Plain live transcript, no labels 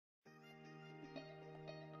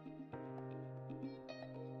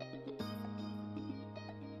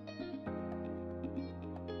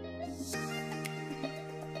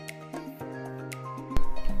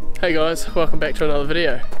Hey guys, welcome back to another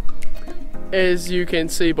video. As you can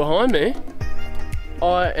see behind me,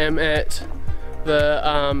 I am at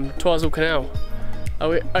the Twizel Canal,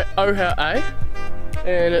 Oha A,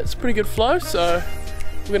 and it's pretty good flow, so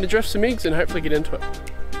we're going to drift some eggs and hopefully get into it.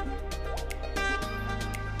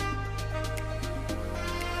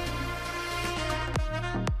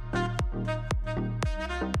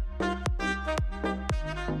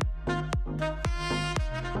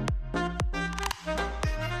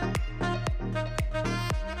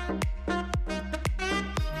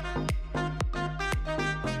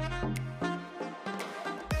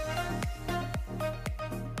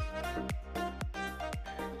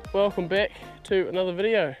 Welcome back to another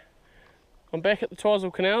video. I'm back at the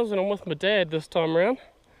Twizel Canals and I'm with my dad this time around.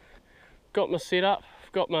 Got my setup,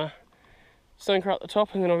 got my sinker up the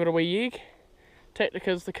top, and then I've got a wee egg. Tactic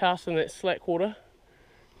is to cast in that slack water.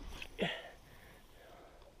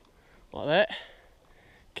 Like that.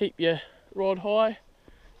 Keep your rod high.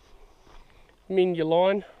 Mend your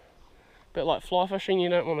line. A bit like fly fishing, you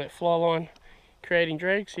don't want that fly line creating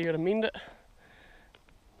drag, so you got to mend it.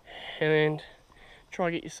 And then try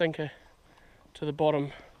to get your sinker to the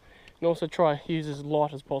bottom, and also try to use as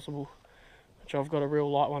light as possible, which I've got a real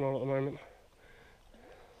light one on at the moment.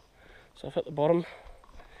 So I've hit the bottom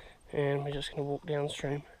and we're just going to walk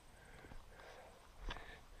downstream.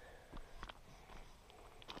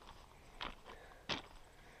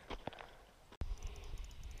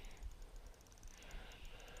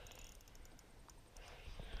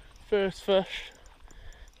 First fish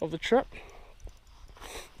of the trip.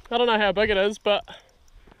 I don't know how big it is, but I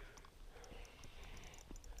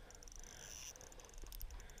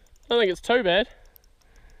don't think it's too bad.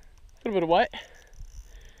 Got a bit of weight.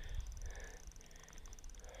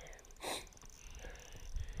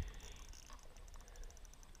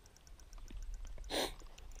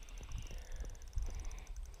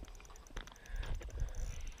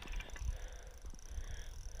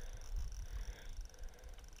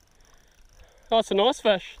 Oh, it's a nice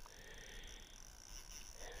fish.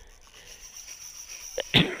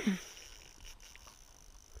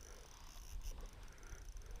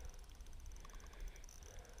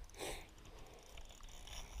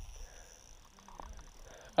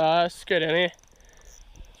 Let's go down here.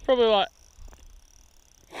 It's probably like,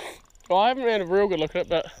 well, I haven't had a real good look at it,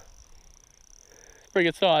 but it's pretty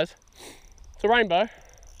good size. It's a rainbow.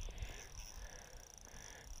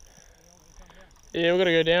 Yeah, we've got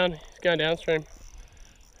to go down. He's going downstream.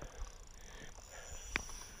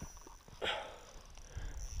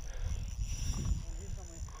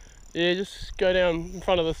 Yeah, just go down in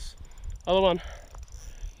front of this other one.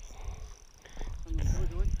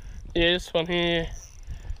 Yeah, this one here.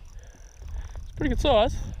 It's pretty good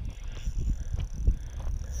size.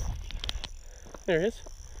 There he is.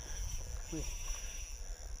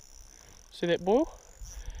 See that boil?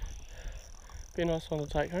 Be a nice one to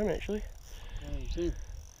take home actually. You'll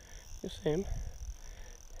see him.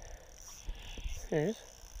 There he is.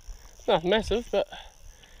 Not massive, but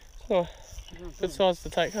it's not a good size to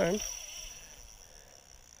take home.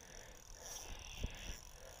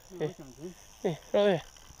 Yeah, yeah, right there.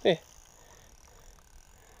 Yeah.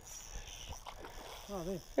 Oh,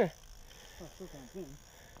 there. Yeah. Oh, I still can't see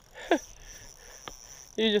him.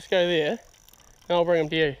 You just go there, and I'll bring them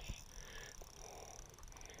to you.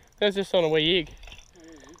 That's just on a wee egg.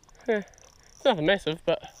 Yeah. It's nothing massive,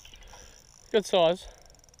 but good size.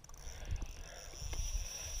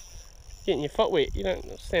 Getting your foot wet, you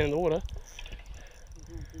don't stand in the water.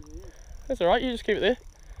 That's alright, you just keep it there.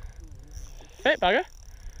 Fat bugger.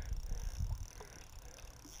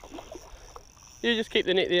 You just keep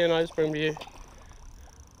the net there and I just bring them to you.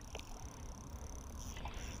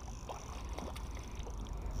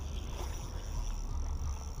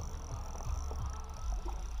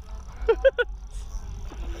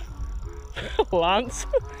 Lance.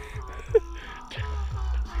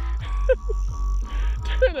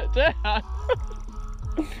 Turn it down.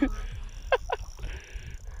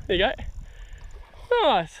 There you go.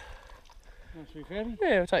 Nice. Nice wee fatty.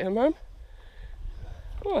 Yeah, we'll take him home.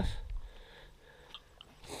 Nice.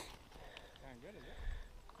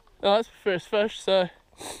 Oh, that's the first fish, so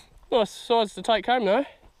nice size to take home though.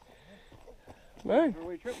 Man. For a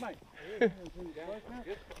wee trip, mate. Yeah.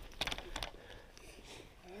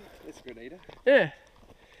 That's a good eater. Yeah.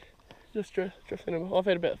 Just drifting him. I've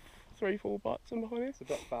had about 3-4 bites in behind here. It's a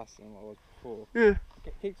bit faster than what it was before. Yeah.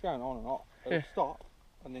 It keeps going on and off. It'll stop,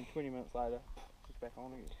 and then 20 minutes later, it's back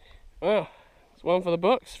on again. Well, it's one for the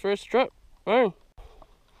books. First trip. Boom.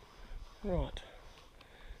 Right.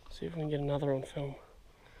 See if we can get another on film.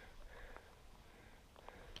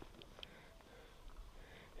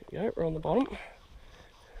 There we go, we're on the bottom.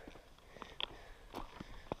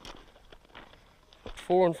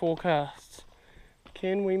 4 and 4 casts.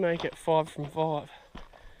 Can we make it 5 from 5?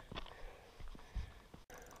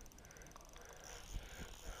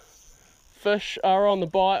 Fish are on the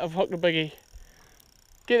bite. I've hooked a biggie.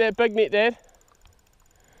 Get that big net, Dad.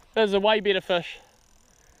 There's a way better fish.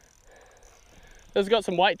 It's got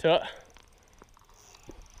some weight to it.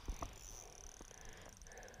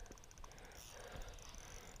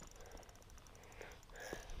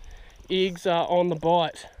 Eggs are on the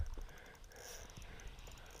bite.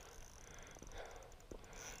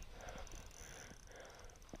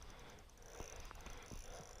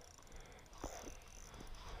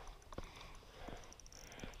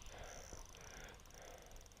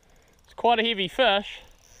 It's quite a heavy fish.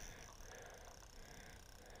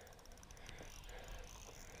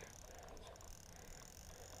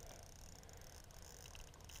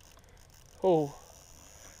 Oh.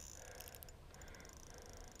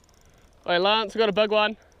 Hey Lance, I got a big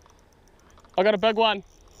one. I got a big one.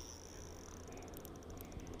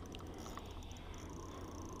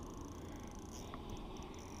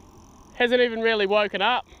 Hasn't even really woken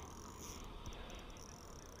up.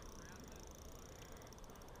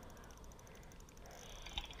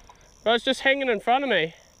 But it's just hanging in front of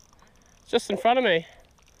me. It's just in front of me.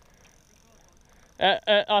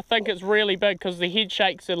 I think it's really big because the head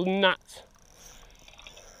shakes are nuts.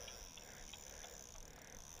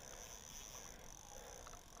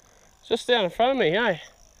 It's just down in front of me, eh?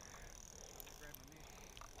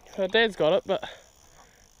 My Dad's got it, but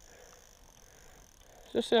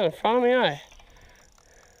it's just down in front of me, eh?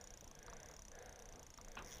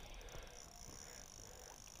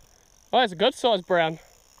 Oh, it's a good sized brown.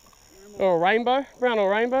 Or a rainbow, brown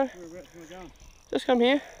or rainbow. Just come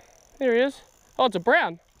here. There he is. Oh, it's a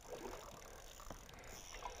brown.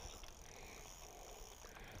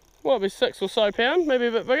 Might be 6 or so pound, maybe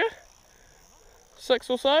a bit bigger. 6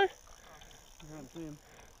 or so. I can't see him.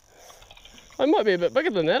 Oh, it might be a bit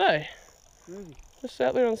bigger than that, eh? Really? Just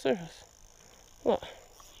out there on the surface. What?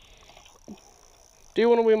 Do you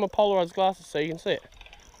want to wear my polarized glasses so you can see it?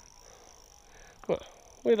 What?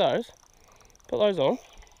 Wear those. Put those on.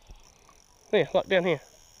 There, look down here.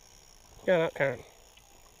 Going up current.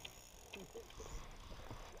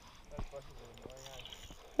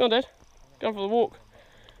 Come on, Dad. Going for the walk.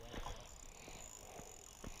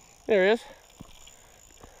 There he is.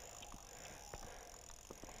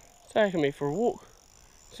 Taking me for a walk.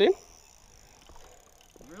 See him?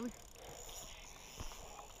 Really?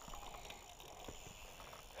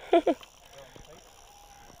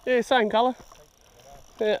 Yeah, same colour.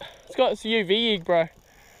 Yeah, it's got its UV egg, bro.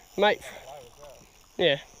 Mate.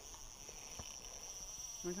 Yeah.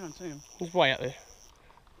 I can't see him. He's way out there.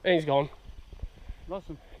 And he's gone. Lost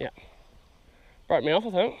him. Yeah. Broke me off,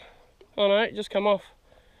 I think. Oh no, it just come off.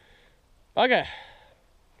 Okay.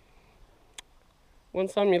 Win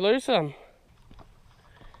some, you lose some.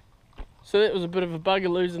 So that was a bit of a bugger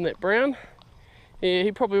losing that brown. Yeah,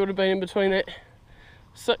 he probably would have been in between that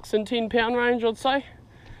 6 and 10 pound range, I'd say.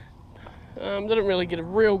 Didn't really get a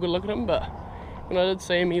real good look at him, but when I did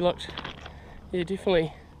see him, he looked, yeah,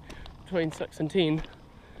 definitely between 6 and 10.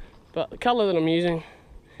 But the colour that I'm using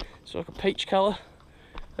is like a peach colour.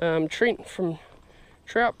 Trent from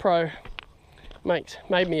Trout Pro made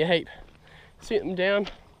me a heap. Sent them down,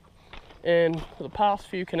 and for the past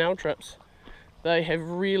few canal trips, they have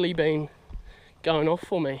really been going off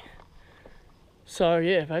for me. So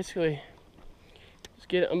yeah, basically, just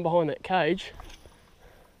get it in behind that cage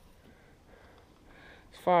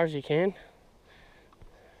as far as you can.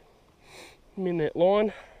 In that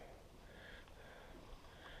line,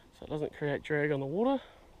 so it doesn't create drag on the water.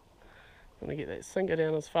 I'm going to get that sinker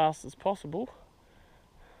down as fast as possible,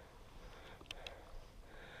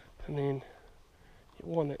 and then get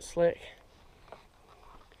one that slack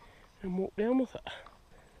and walk down with it.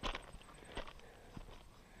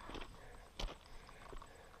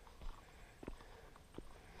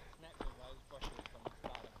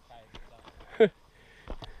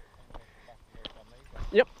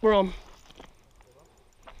 Yep, we're on.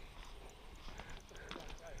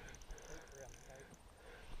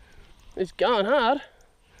 It's going hard.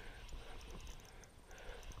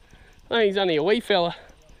 I think he's only a wee fella.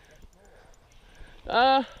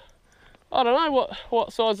 I don't know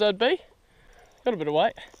what size they'd be. Got a bit of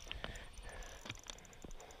weight.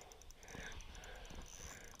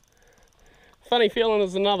 Funny feeling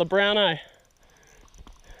there's another brown, eh?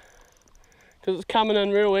 Because it's coming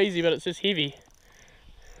in real easy, but it's just heavy.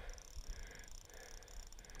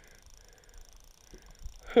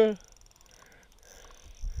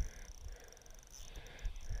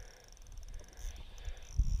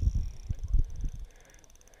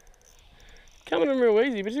 Coming in real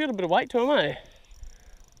easy, but he's got a bit of weight to him, eh?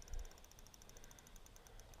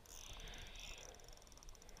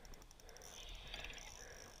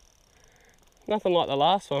 Nothing like the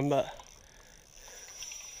last one, but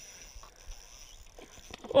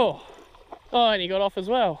oh, and he got off as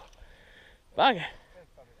well. Bugger.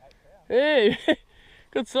 Yeah,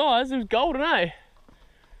 good size. It was golden, eh?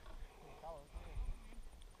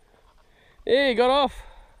 Yeah, he got off.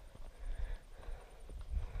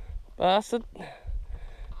 Bastard.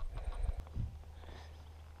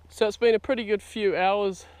 So it's been a pretty good few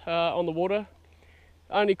hours on the water.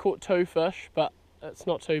 I only caught 2 fish, but it's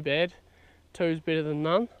not too bad. 2's better than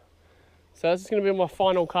none. So this is going to be my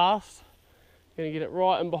final cast. Going to get it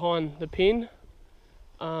right in behind the pen.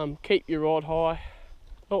 Keep your rod high.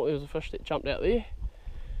 Oh, there was a fish that jumped out there.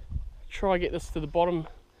 Try get this to the bottom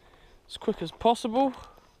as quick as possible.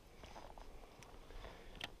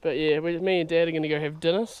 But yeah, me and Dad are going to go have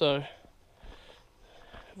dinner, so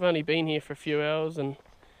I've only been here for a few hours and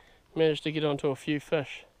managed to get onto a few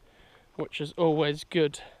fish, which is always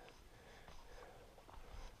good.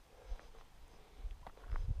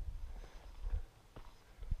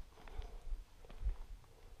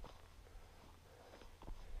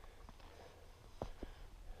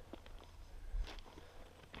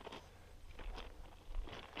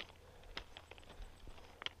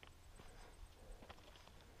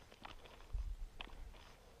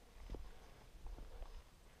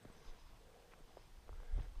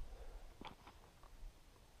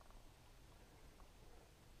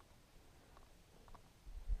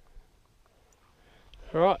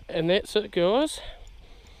 Alright, and that's it guys.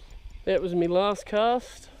 That was my last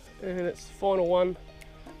cast, and it's the final one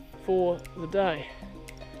for the day.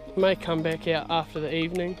 May come back out after the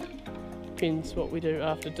evening, depends what we do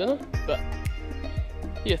after dinner, but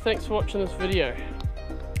yeah, thanks for watching this video.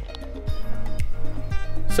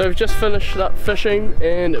 So we've just finished up fishing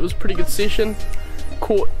and it was a pretty good session.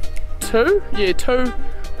 Caught 2, yeah 2,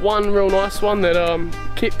 one real nice one that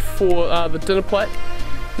kept for the dinner plate.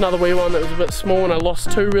 Another wee one that was a bit small, and I lost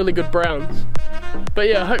 2 really good browns. But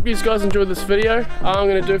yeah, I hope you guys enjoyed this video. I'm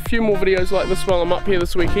going to do a few more videos like this while I'm up here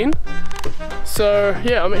this weekend. So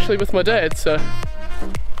yeah, I'm actually with my dad, so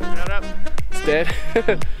shout out. It's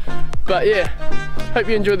Dad. But yeah, hope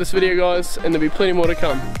you enjoyed this video guys, and there'll be plenty more to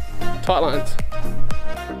come. Tight lines.